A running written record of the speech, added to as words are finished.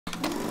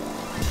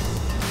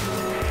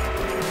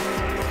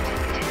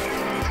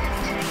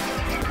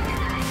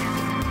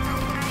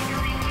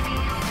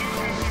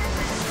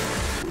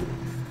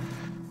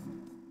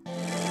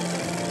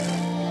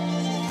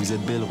Vous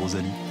êtes belle,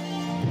 Rosalie.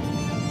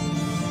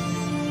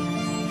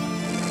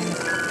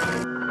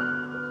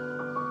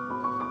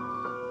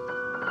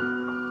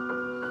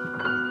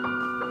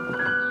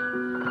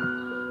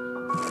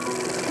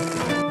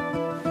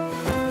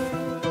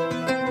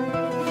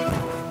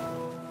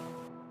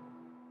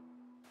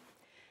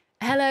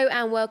 Hello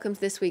and welcome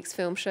to this week's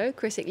film show.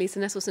 Critic Lisa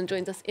Nesselson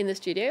joins us in the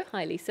studio.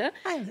 Hi, Lisa.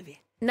 Hi, Olivia.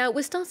 Now,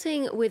 we're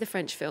starting with a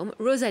French film,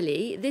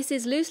 Rosalie. This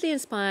is loosely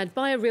inspired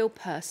by a real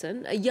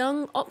person, a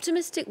young,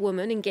 optimistic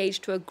woman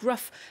engaged to a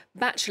gruff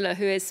bachelor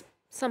who is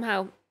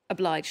somehow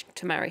obliged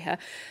to marry her.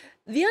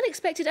 The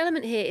unexpected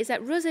element here is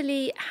that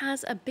Rosalie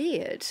has a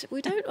beard.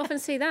 We don't often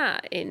see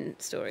that in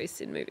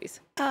stories, in movies.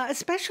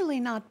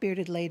 Especially not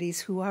bearded ladies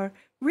who are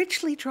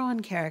richly drawn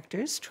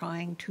characters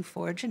trying to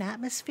forge an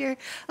atmosphere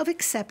of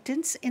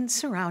acceptance in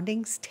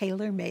surroundings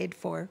tailor-made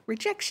for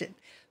rejection.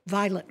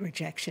 Violent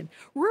rejection.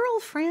 Rural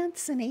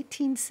France in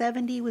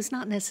 1870 was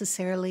not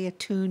necessarily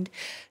attuned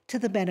to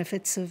the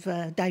benefits of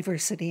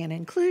diversity and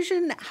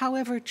inclusion,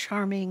 however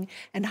charming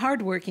and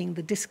hardworking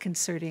the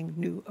disconcerting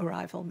new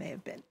arrival may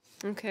have been.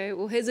 Okay,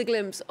 well, here's a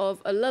glimpse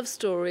of a love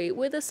story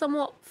with a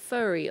somewhat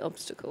furry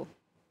obstacle.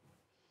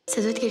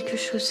 Ça doit être quelque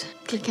chose.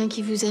 Quelqu'un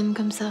qui vous aime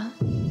comme ça,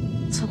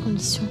 sans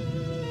condition.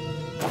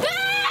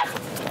 Ah!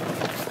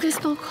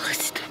 Reste encore,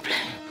 s'il te plaît.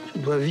 Tu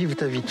dois vivre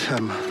ta vie de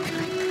femme.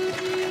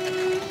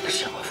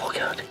 Laissez-moi vous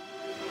regarder.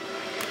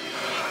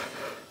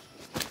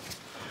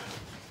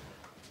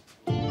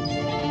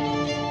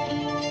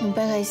 Mon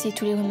père a essayé de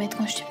tous les remettre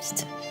quand j'étais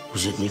petite.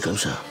 Vous êtes né comme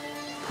ça.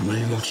 Vous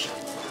m'avez menti.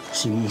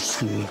 C'est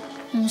monstrueux.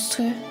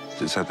 Monstrueux.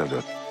 C'est ça ta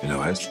dot. Et le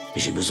reste?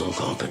 Mais j'ai besoin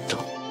encore un peu de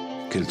temps.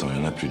 Quel temps? Il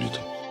n'y en a plus du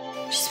temps.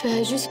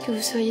 J'espérais juste que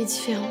vous soyez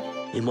différents.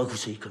 Et moi que vous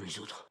soyez comme les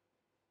autres.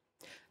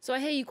 So I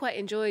hear you quite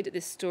enjoyed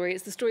this story.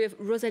 It's the story of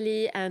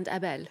Rosalie and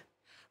Abel.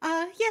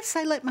 Yes,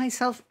 I let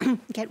myself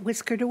get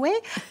whiskered away.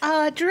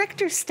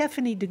 Director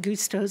Stéphanie Di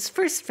Giusto's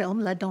first film,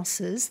 La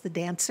Danseuse, The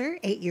Dancer,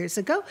 8 years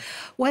ago,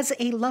 was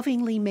a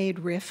lovingly made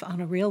riff on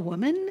a real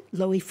woman,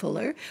 Loie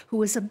Fuller, who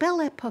was a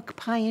Belle Epoque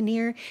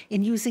pioneer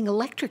in using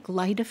electric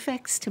light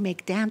effects to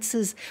make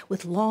dances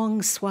with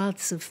long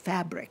swaths of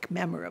fabric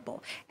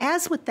memorable.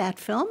 As with that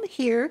film,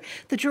 here,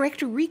 the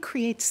director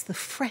recreates the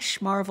fresh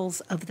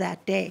marvels of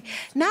that day.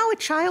 Now a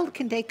child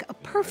can take a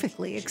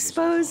perfectly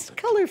exposed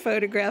color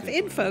photograph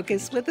in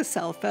focus with a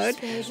cell phone,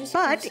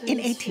 but in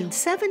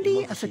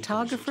 1870, a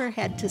photographer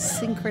had to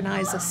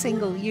synchronize a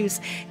single-use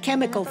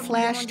chemical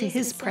flash to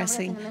his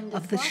pressing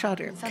of the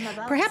shutter.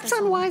 Perhaps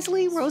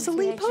unwisely,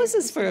 Rosalie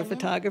poses for a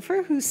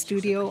photographer whose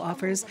studio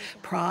offers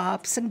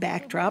props and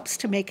backdrops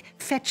to make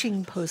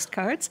fetching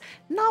postcards,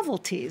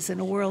 novelties in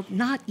a world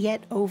not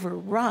yet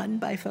overrun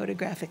by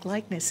photographic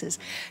likenesses.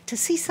 To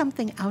see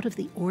something out of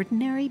the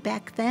ordinary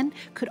back then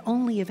could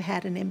only have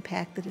had an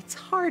impact that it's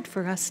hard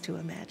for us to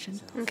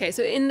imagine. Okay,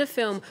 so in the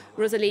film,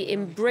 Rosalie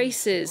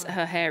embraces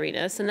her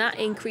hairiness, and that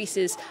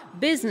increases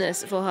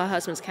business for her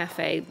husband's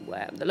cafe,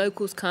 where the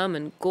locals come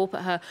and gawp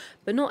at her,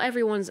 but not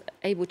everyone's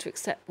able to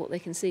accept what they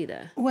can see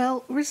there.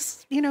 Well,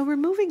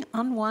 removing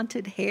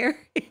unwanted hair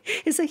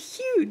is a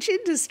huge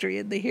industry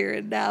in the here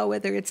and now,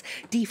 whether it's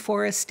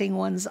deforesting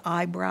one's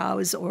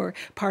eyebrows or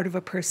part of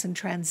a person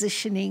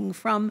transitioning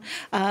from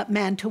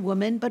man to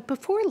woman. But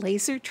before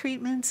laser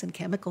treatments and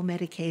chemical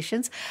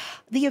medications,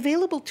 the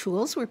available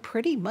tools were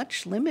pretty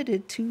much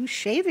limited to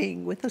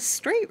shaving with a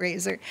straight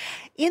razor.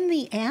 In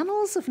the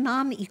annals of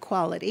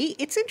non-equality,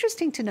 it's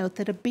interesting to note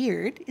that a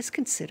beard is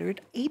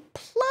considered a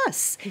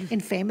plus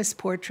in famous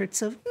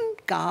portraits of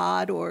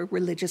God or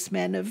religious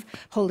men of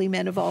holy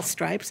men of all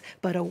stripes.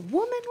 But a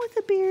woman with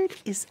a beard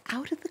is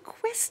out of the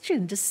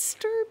question,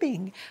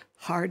 disturbing,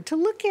 hard to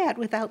look at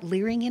without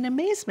leering in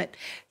amazement.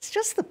 It's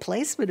just the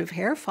placement of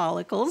hair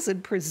follicles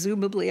and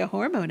presumably a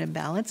hormone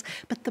imbalance,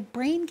 but the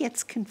brain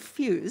gets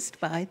confused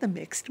by the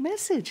mixed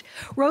message.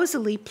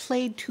 Rosalie,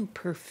 played to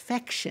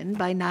perfection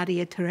by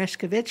Nadia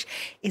Tereshkovich,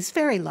 is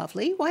very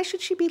lovely. Why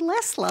should she be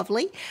less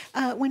lovely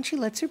when she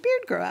lets her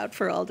beard grow out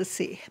for all to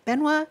see?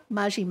 Benoit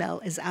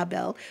Magimel is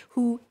Abel,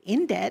 who,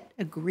 in debt,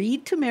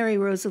 agreed to marry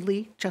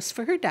Rosalie just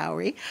for her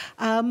dowry,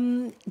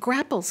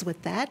 grapples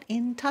with that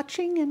in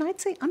touching and I'd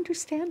say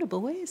understandable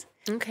ways.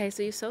 Okay,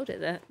 so you sold it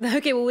there.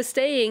 Okay, well, we're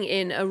staying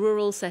in a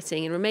rural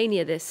setting in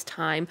Romania this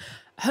time.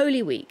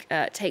 Holy Week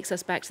takes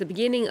us back to the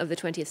beginning of the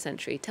 20th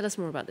century. Tell us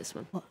more about this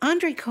one. Well,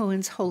 Andre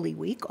Cohen's Holy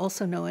Week,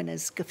 also known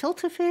as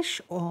gefilte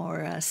fish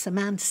or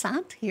Semaine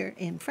Sainte here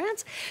in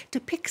France,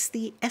 depicts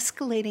the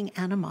escalating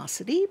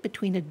animosity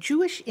between a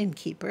Jewish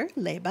innkeeper,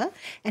 Leba,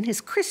 and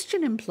his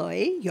Christian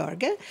employee,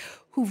 Jorge,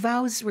 who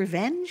vows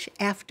revenge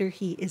after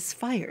he is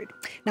fired.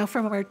 Now,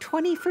 from our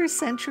 21st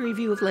century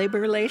view of labor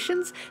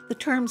relations, the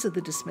terms of the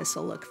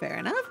dismissal look fair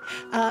enough,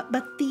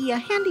 but the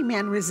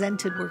handyman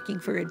resented working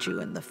for a Jew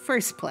in the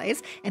first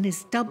place and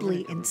is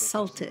doubly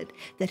insulted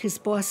that his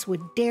boss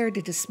would dare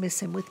to dismiss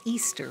him with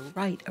Easter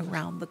right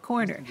around the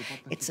corner.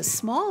 It's a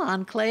small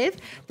enclave,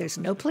 there's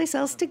no place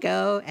else to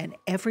go, and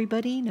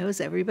everybody knows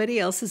everybody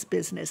else's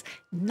business,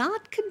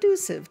 not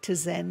conducive to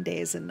Zen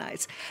days and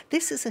nights.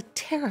 This is a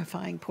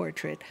terrifying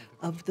portrait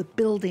of the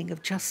building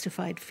of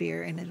justified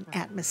fear in an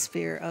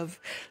atmosphere of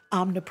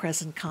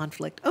omnipresent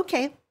conflict.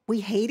 Okay,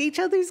 we hate each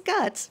other's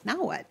guts.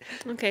 Now what?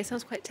 Okay,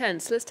 sounds quite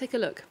tense. Let's take a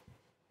look.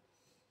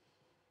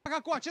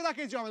 Ce dacă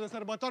e ziua mea de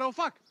sărbătoare, o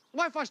fac. Nu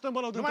mai faci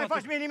tâmbălău din Nu mai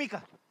faci mie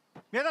nimica.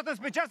 Mi-a dat în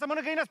special să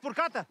mănânc găină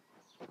spurcată.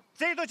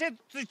 Ți-ai tot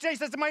ce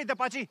să-ți mai dă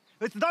paci.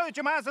 Îți dau eu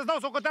ce mai ia să-ți dau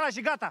socoteala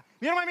și gata.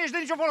 Mie nu mai mi-ești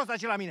de nicio folos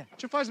aici la mine.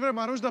 Ce faci, bre,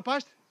 mă arunci de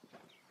Paști?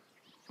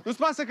 Nu-ți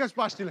pasă că-s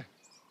Paștile.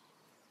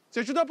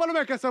 Se ciudă pe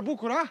lume că se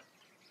bucură, a?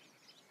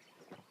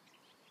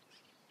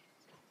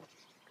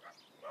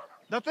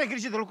 Dar tu ai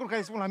grijă de lucruri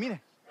care spun la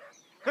mine?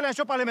 Că le-am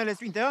șop ale mele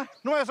sfinte, a?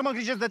 Nu mai o să mă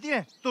îngrijesc de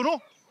tine? Tu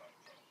nu?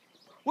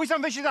 Ui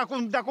să-mi vezi și de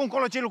acum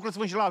încolo ce lucruri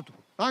sfânt și la altul.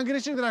 Am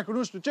greșit, dracu,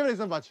 nu știu. Ce vrei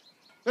să-mi faci?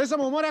 Vrei să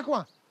mă omori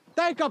acum?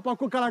 Tai capul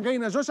acum ca la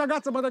găină jos și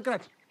agață-mă de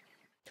craci.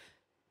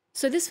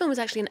 So this film is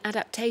actually an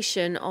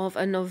adaptation of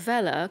a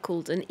novella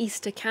called An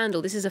Easter Candle.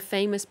 This is a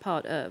famous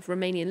part of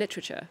Romanian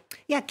literature.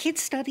 Yeah,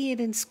 kids study it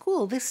in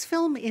school. This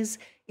film is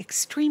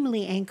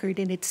extremely anchored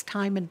in its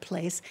time and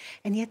place,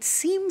 and yet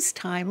seems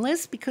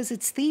timeless because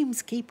its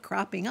themes keep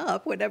cropping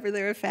up whenever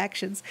there are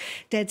factions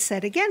dead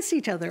set against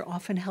each other,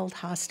 often held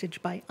hostage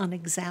by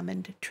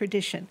unexamined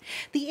tradition.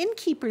 The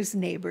innkeeper's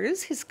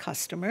neighbors, his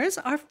customers,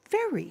 are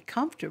very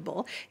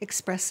comfortable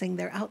expressing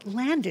their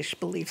outlandish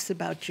beliefs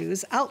about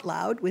Jews out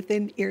loud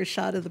within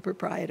earshot of the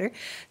proprietor.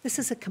 This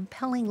is a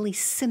compellingly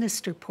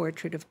sinister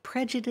portrait of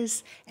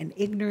prejudice and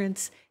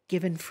ignorance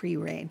given free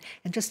rein.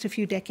 And just a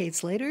few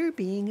decades later,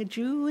 being a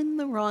Jew in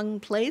the wrong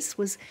place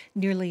was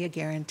nearly a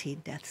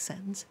guaranteed death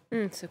sentence.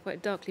 So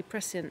quite darkly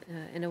prescient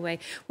in a way.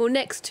 Well,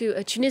 next to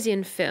a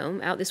Tunisian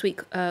film out this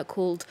week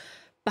called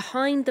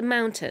Behind the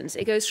Mountains.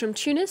 It goes from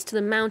Tunis to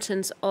the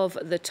mountains of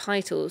the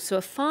title. So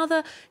a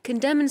father can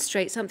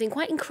demonstrate something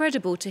quite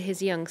incredible to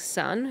his young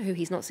son, who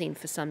he's not seen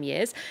for some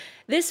years.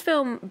 This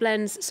film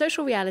blends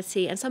social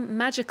reality and some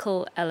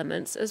magical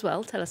elements as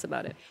well. Tell us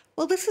about it.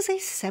 Well, this is a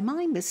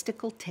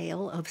semi-mystical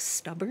tale of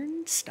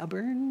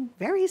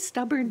very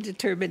stubborn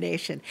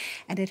determination.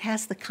 And it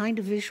has the kind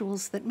of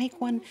visuals that make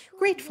one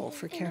grateful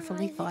for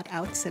carefully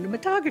thought-out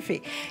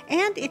cinematography.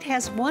 And it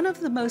has one of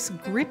the most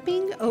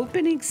gripping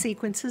opening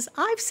sequences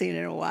I've seen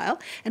in a while.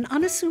 An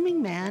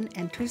unassuming man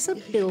enters a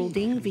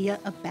building via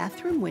a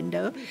bathroom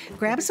window,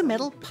 grabs a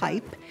metal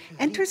pipe,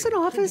 enters an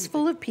office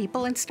full of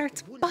people, and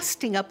starts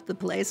busting up the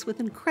place with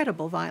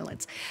incredible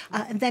violence.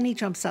 And then he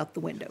jumps out the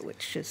window,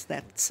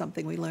 that's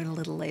something we learn a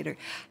little later.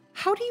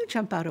 How do you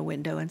jump out a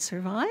window and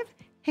survive?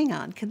 Hang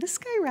on, can this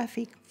guy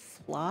Rafik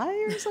fly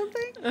or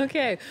something?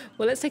 Okay,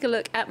 well, let's take a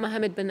look at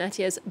Mohamed Ben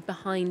Attia's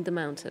Behind the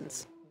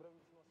Mountains.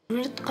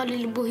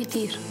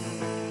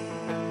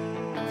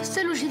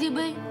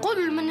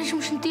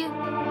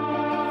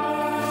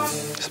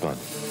 اسمعني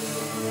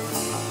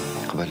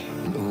قبل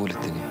من أول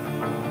الدنيا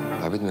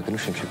العبيد ما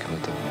كانوش يمشوا كما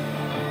تو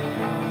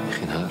يا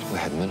أخي نهار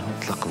واحد منهم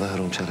طلق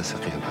ظهره ومشى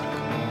لساقيه برك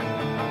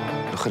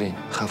الآخرين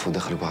خافوا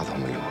دخلوا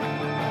بعضهم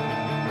اللوح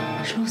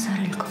شنو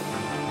صار لكم؟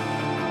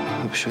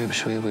 بشوية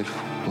بشوية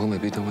وقفوا وهم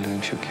بيدهم ولا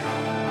يمشوا كيف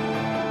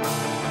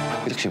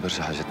قلت لك شي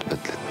برشا حاجات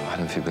تبدلت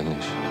وإحنا ما في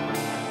بالناش.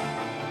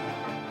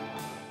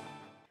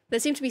 There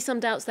seem to be some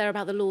doubts there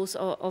about the laws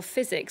of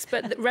physics,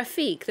 but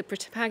Rafik, the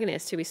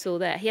protagonist who we saw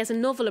there, he has a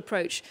novel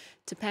approach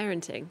to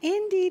parenting.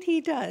 Indeed,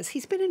 he does.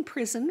 He's been in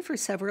prison for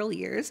several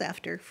years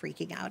after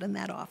freaking out in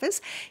that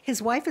office.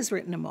 His wife has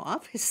written him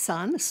off. His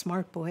son, a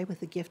smart boy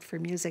with a gift for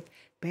music,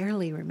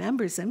 barely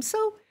remembers him.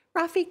 So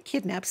Rafik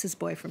kidnaps his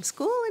boy from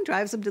school and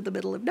drives him to the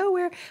middle of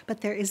nowhere,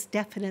 but there is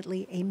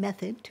definitely a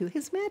method to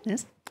his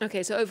madness.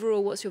 Okay, so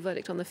overall, what's your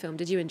verdict on the film?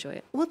 Did you enjoy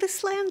it? Well,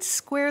 this lands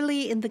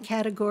squarely in the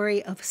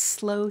category of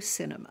slow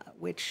cinema,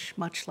 which,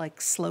 much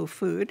like slow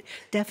food,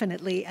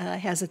 definitely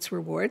has its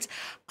rewards.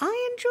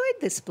 I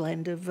enjoyed this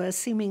blend of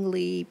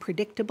seemingly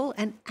predictable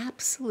and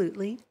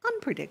absolutely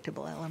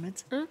unpredictable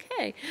elements.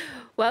 Okay.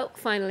 Well,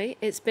 finally,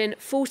 it's been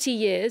 40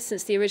 years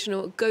since the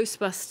original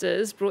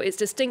Ghostbusters brought its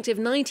distinctive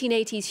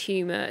 1980s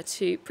humour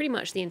to pretty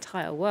much the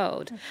entire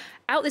world.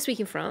 Out this week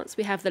in France,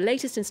 we have the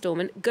latest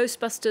instalment,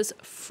 Ghostbusters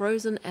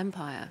Frozen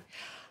Empire.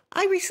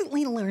 I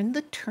recently learned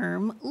the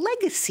term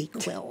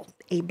legacy-quel,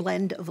 a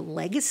blend of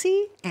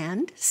legacy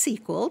and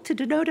sequel to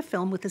denote a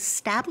film with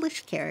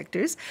established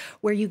characters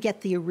where you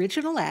get the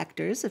original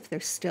actors, if they're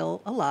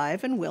still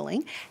alive and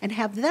willing, and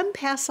have them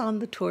pass on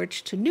the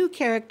torch to new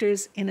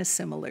characters in a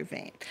similar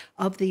vein.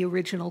 Of the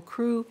original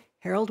crew,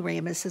 Harold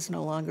Ramis is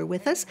no longer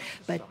with us,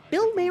 but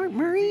Bill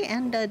Murray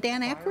and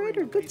Dan Aykroyd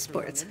are good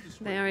sports.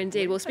 They are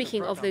indeed. Well,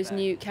 speaking of those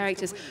new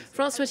characters,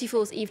 France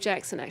 24's Eve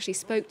Jackson actually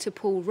spoke to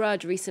Paul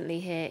Rudd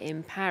recently here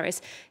in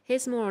Paris.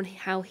 Here's more on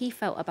how he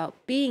felt about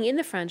being in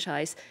the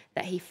franchise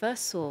that he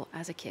first saw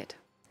as a kid.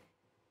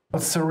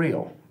 It's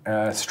surreal.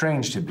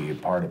 Strange to be a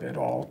part of it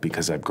all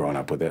because I've grown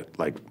up with it,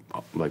 like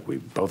we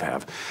both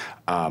have.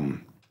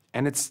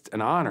 And it's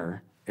an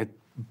honor,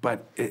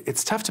 but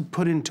it's tough to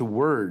put into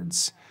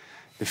words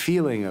the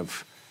feeling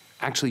of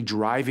actually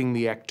driving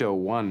the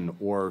Ecto-1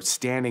 or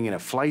standing in a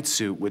flight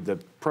suit with the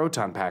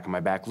proton pack on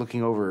my back,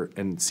 looking over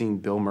and seeing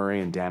Bill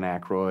Murray and Dan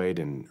Aykroyd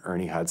and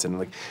Ernie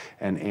Hudson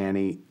and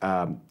Annie.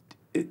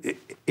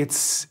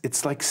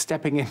 it's like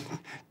stepping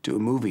into a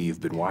movie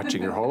you've been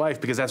watching your whole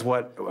life, because that's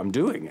what I'm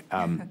doing.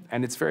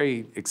 And it's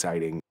very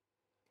exciting.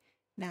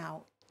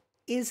 Now,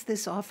 is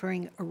this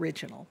offering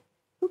original?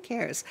 Who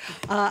cares?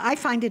 I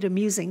find it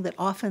amusing that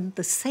often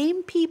the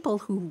same people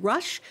who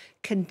rush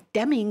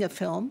condemning a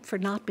film for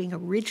not being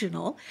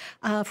original,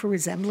 for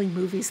resembling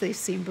movies they've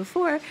seen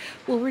before,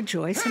 will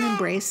rejoice and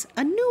embrace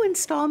a new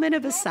installment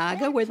of a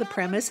saga where the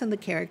premise and the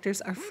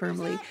characters are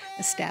firmly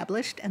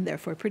established and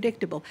therefore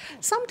predictable.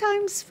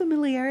 Sometimes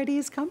familiarity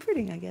is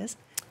comforting, I guess.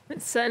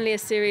 It's certainly a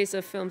series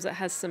of films that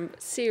has some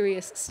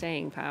serious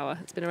staying power.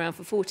 It's been around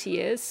for 40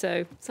 years,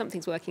 so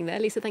something's working there.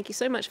 Lisa, thank you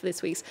so much for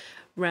this week's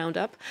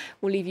roundup.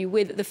 We'll leave you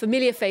with the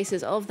familiar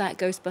faces of that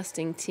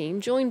ghost-busting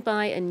team, joined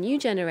by a new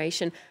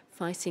generation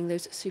fighting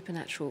those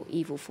supernatural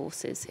evil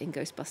forces in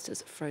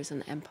Ghostbusters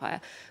Frozen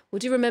Empire. Well,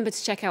 do remember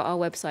to check out our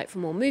website for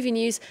more movie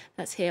news.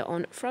 That's here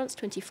on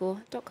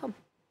France24.com.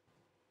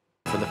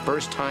 For the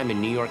first time in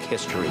New York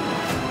history,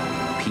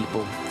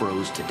 people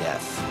froze to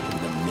death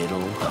in the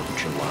middle of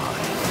July.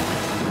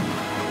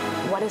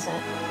 What is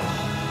it?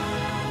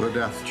 The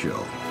death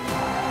chill.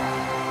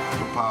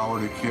 The power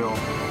to kill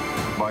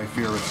by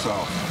fear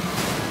itself.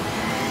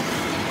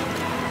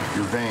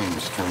 Your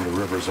veins turn to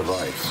rivers of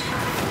ice.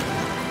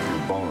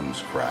 Your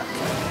bones crack.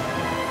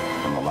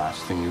 And the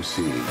last thing you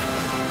see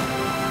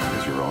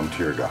is your own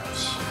tear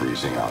ducts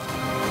freezing up.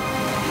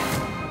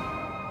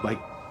 Like,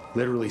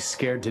 literally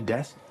scared to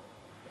death?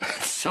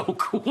 So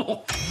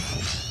cool.